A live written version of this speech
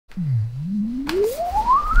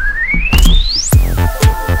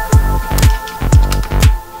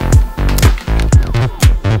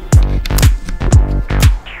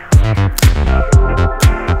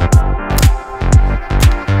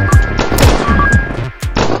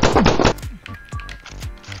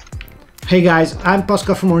Hey guys, I'm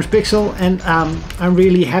Pascal from Orange Pixel, and I'm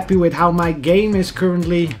really happy with how my game is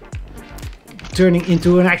currently turning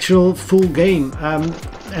into an actual full game.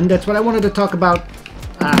 And that's what I wanted to talk about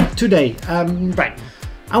today.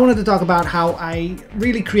 I wanted to talk about how I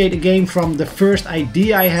really create a game from the first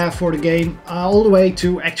idea I have for the game all the way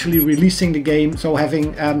to actually releasing the game. So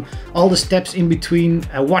having all the steps in between,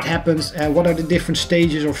 what happens, what are the different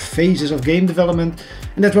stages or phases of game development.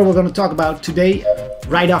 And that's what we're going to talk about today,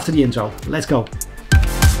 right after the intro. Let's go.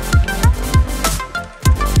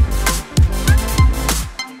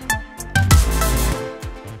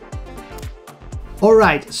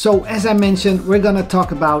 Alright, so as I mentioned, we're gonna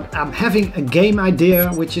talk about having a game idea,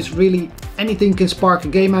 which is really anything can spark a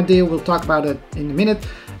game idea. We'll talk about it in a minute.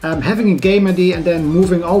 Having a game idea and then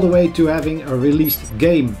moving all the way to having a released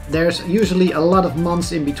game. There's usually a lot of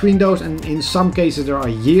months in between those, and in some cases there are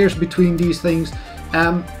years between these things.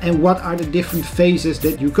 And what are the different phases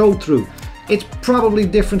that you go through? It's probably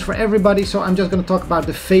different for everybody, so I'm just gonna talk about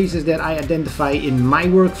the phases that I identify in my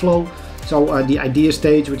workflow. So the idea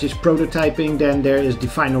stage, which is prototyping, then there is the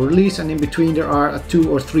final release, and in between there are 2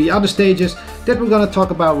 or 3 other stages that we're going to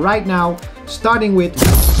talk about right now, starting with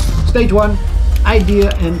stage 1,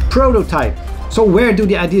 idea and prototype. So where do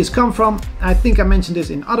the ideas come from? I think I mentioned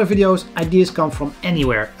this in other videos. Ideas come from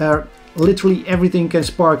anywhere. Literally everything can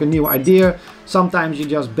spark a new idea. Sometimes you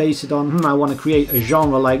just base it on, I want to create a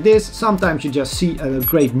genre like this. Sometimes you just see a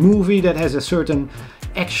great movie that has a certain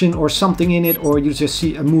action or something in it, or you just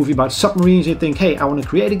see a movie about submarines, you think, hey, I want to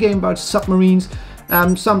create a game about submarines.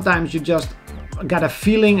 Sometimes you just got a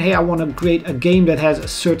feeling, hey, I want to create a game that has a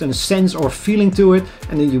certain sense or feeling to it,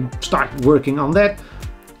 and then you start working on that.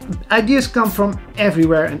 Ideas come from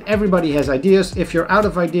everywhere and everybody has ideas. If you're out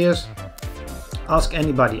of ideas, ask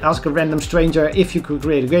anybody, ask a random stranger, if you could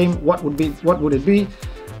create a game, what would it be?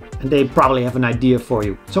 And they probably have an idea for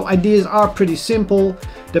you. So ideas are pretty simple.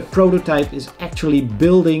 The prototype is actually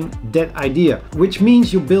building that idea, which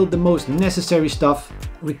means you build the most necessary stuff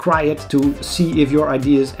required to see if your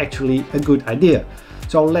idea is actually a good idea.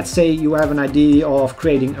 So let's say you have an idea of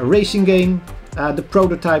creating a racing game. The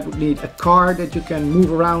prototype would need a car that you can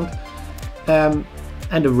move around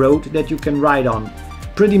and a road that you can ride on.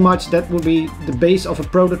 Pretty much that will be the base of a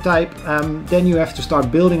prototype. Then you have to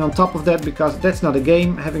start building on top of that, because that's not a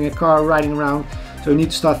game, having a car riding around. So you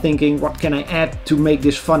need to start thinking, what can I add to make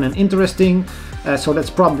this fun and interesting? So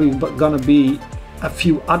that's probably gonna be a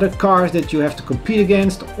few other cars that you have to compete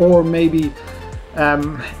against, or maybe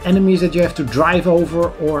enemies that you have to drive over,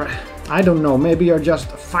 or I don't know, maybe you're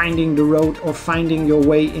just finding the road or finding your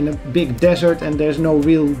way in a big desert and there's no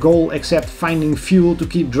real goal except finding fuel to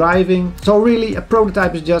keep driving. So really a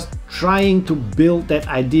prototype is just trying to build that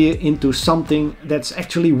idea into something that's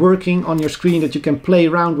actually working on your screen that you can play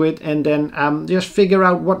around with, and then just figure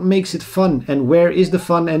out what makes it fun and where is the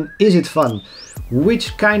fun and is it fun?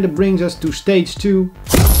 Which kind of brings us to stage 2.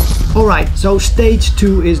 Alright, so stage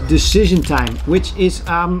 2 is decision time, which is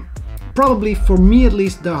probably, for me at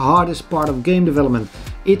least, the hardest part of game development.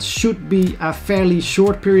 It should be a fairly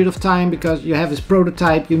short period of time because you have this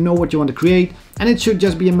prototype, you know what you want to create, and it should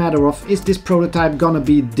just be a matter of, is this prototype gonna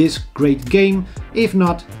be this great game? If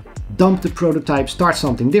not, dump the prototype, start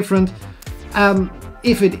something different.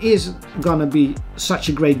 If it is gonna be such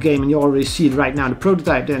a great game and you already see it right now, the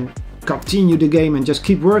prototype, then continue the game and just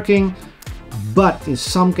keep working. But in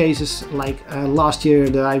some cases, like last year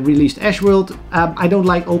that I released Ashworld, I don't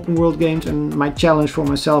like open world games, and my challenge for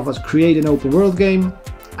myself was create an open world game.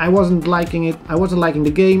 I wasn't liking it, I wasn't liking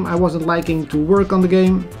the game, I wasn't liking to work on the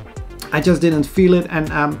game. I just didn't feel it, and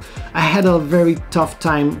I had a very tough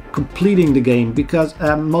time completing the game, because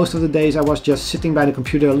most of the days I was just sitting by the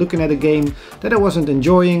computer looking at a game that I wasn't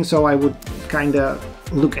enjoying, so I would kind of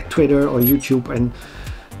look at Twitter or YouTube and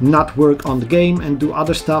not work on the game and do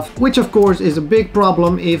other stuff, which of course is a big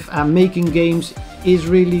problem if making games is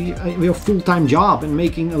really your full-time job and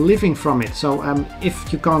making a living from it. So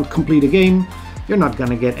if you can't complete a game, you're not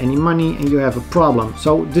gonna get any money and you have a problem.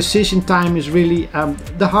 So decision time is really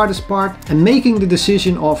the hardest part, and making the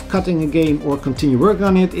decision of cutting a game or continue working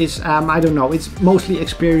on it is, I don't know, it's mostly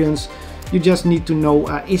experience. You just need to know,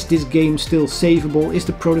 is this game still savable? Is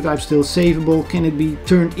the prototype still savable? Can it be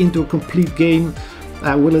turned into a complete game?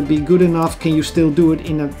 Will it be good enough? Can you still do it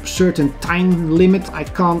in a certain time limit? I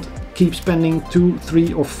can't keep spending 2,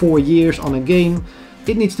 3 or 4 years on a game.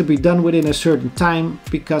 It needs to be done within a certain time,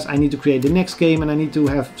 because I need to create the next game and I need to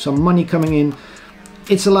have some money coming in.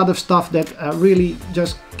 It's a lot of stuff that really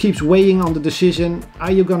just keeps weighing on the decision.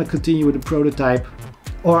 Are you going to continue with the prototype,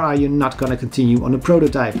 or are you not going to continue on the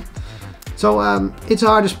prototype? So it's the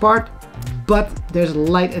hardest part, but there's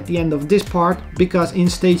light at the end of this part, because in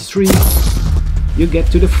stage 3 you get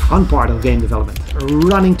to the fun part of game development,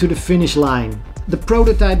 running to the finish line. The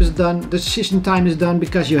prototype is done, the decision time is done,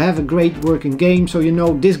 because you have a great working game, so you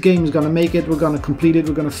know this game is gonna make it, we're gonna complete it,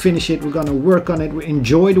 we're gonna finish it, we're gonna work on it, we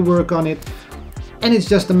enjoy the work on it. And it's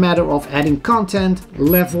just a matter of adding content,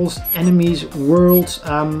 levels, enemies, worlds,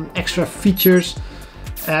 extra features,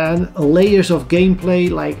 and layers of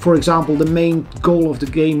gameplay. Like, for example, the main goal of the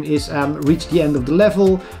game is reach the end of the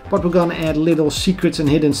level, but we're gonna add little secrets and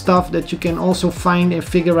hidden stuff that you can also find and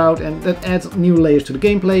figure out, and that adds new layers to the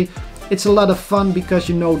gameplay. It's a lot of fun because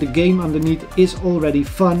you know the game underneath is already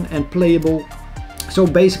fun and playable. So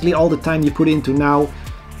basically all the time you put into now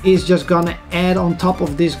is just gonna add on top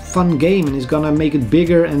of this fun game, and is gonna make it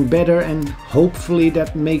bigger and better, and hopefully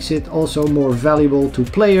that makes it also more valuable to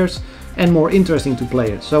players and more interesting to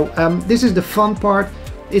players. So this is the fun part.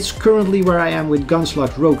 It's currently where I am with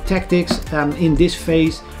Gunslot Rogue Tactics in this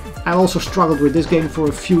phase. I also struggled with this game for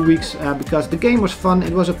a few weeks because the game was fun,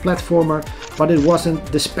 it was a platformer, but it wasn't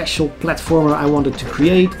the special platformer I wanted to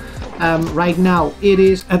create. Right now it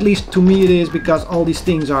is, at least to me it is, because all these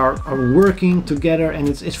things are working together, and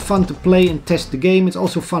it's fun to play and test the game. It's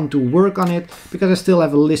also fun to work on it because I still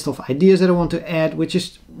have a list of ideas that I want to add, which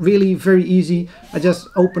is really very easy. I just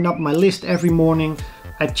open up my list every morning,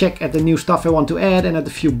 I check at the new stuff I want to add and at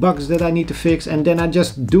the few bugs that I need to fix, and then I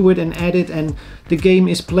just do it and add it, and the game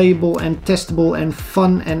is playable and testable and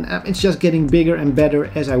fun, and it's just getting bigger and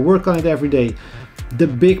better as I work on it every day. The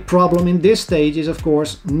big problem in this stage is, of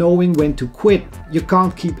course, knowing when to quit. You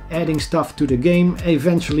can't keep adding stuff to the game.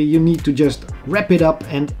 Eventually you need to just wrap it up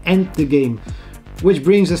and end the game. Which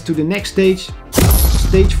brings us to the next stage,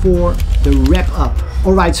 stage 4, the wrap up.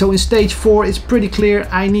 Alright, so in stage 4 it's pretty clear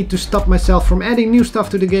I need to stop myself from adding new stuff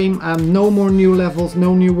to the game. No more new levels,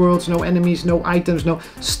 no new worlds, no enemies, no items, no.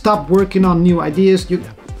 Stop working on new ideas.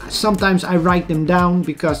 Sometimes I write them down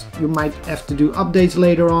because you might have to do updates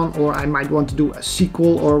later on, or I might want to do a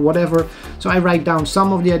sequel or whatever. So I write down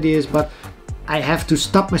some of the ideas, but I have to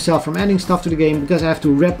stop myself from adding stuff to the game because I have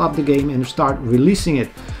to wrap up the game and start releasing it.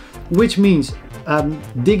 Which means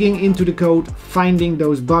digging into the code, finding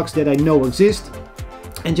those bugs that I know exist,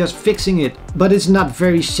 and just fixing it. But it's not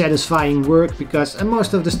very satisfying work because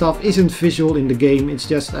most of the stuff isn't visual in the game. It's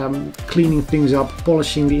just cleaning things up,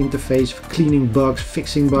 polishing the interface, cleaning bugs,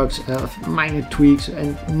 fixing bugs, minor tweaks,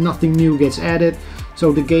 and nothing new gets added.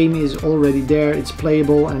 So the game is already there, it's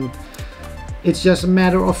playable, and it's just a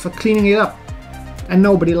matter of cleaning it up. And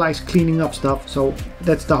nobody likes cleaning up stuff, so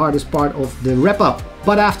that's the hardest part of the wrap up.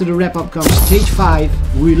 But after the wrap up comes stage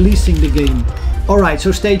 5, releasing the game. Alright,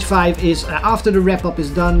 so stage 5 is after the wrap up is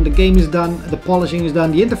done, the game is done, the polishing is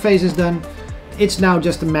done, the interface is done. It's now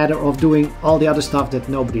just a matter of doing all the other stuff that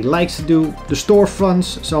nobody likes to do. The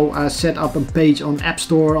storefronts, so set up a page on App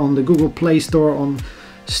Store, on the Google Play Store, on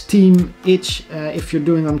Steam, Itch. If you're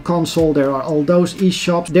doing on console, there are all those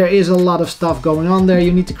eShops. There is a lot of stuff going on there.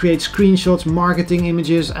 You need to create screenshots, marketing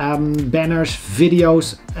images, banners,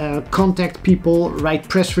 videos, contact people, write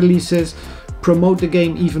press releases, promote the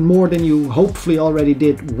game even more than you hopefully already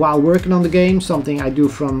did while working on the game. Something I do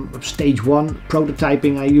from stage 1.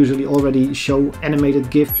 Prototyping, I usually already show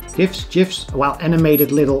animated GIFs, well,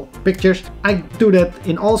 animated little pictures. I do that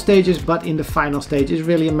in all stages, but in the final stage it's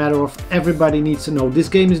really a matter of everybody needs to know this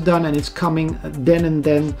game is done and it's coming then and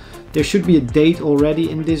then. There should be a date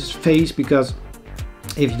already in this phase, because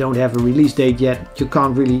if you don't have a release date yet, you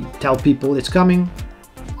can't really tell people it's coming.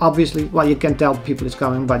 Obviously, well, you can tell people it's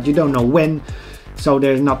coming, but you don't know when, so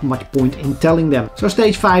there's not much point in telling them. So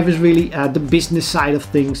stage 5 is really the business side of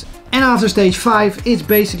things. And after stage 5, it's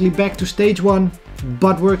basically back to stage 1,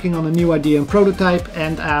 but working on a new idea and prototype.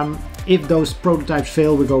 And if those prototypes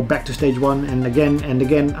fail, we go back to stage 1 and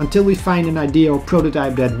again until we find an idea or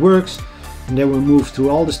prototype that works. And then we'll move through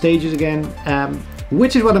all the stages again,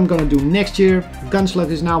 which is what I'm going to do next year. Gunslot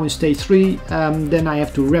is now in stage 3, then I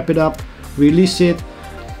have to wrap it up, release it.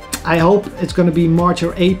 I hope it's going to be March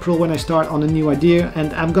or April when I start on a new idea,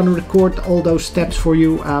 and I'm going to record all those steps for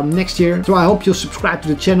you next year. So I hope you'll subscribe to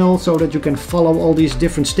the channel so that you can follow all these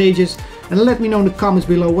different stages, and let me know in the comments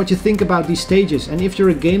below what you think about these stages. And if you're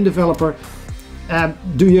a game developer,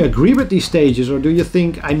 do you agree with these stages, or do you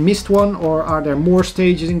think I missed one, or are there more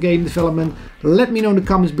stages in game development? Let me know in the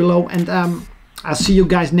comments below, and I'll see you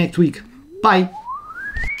guys next week. Bye!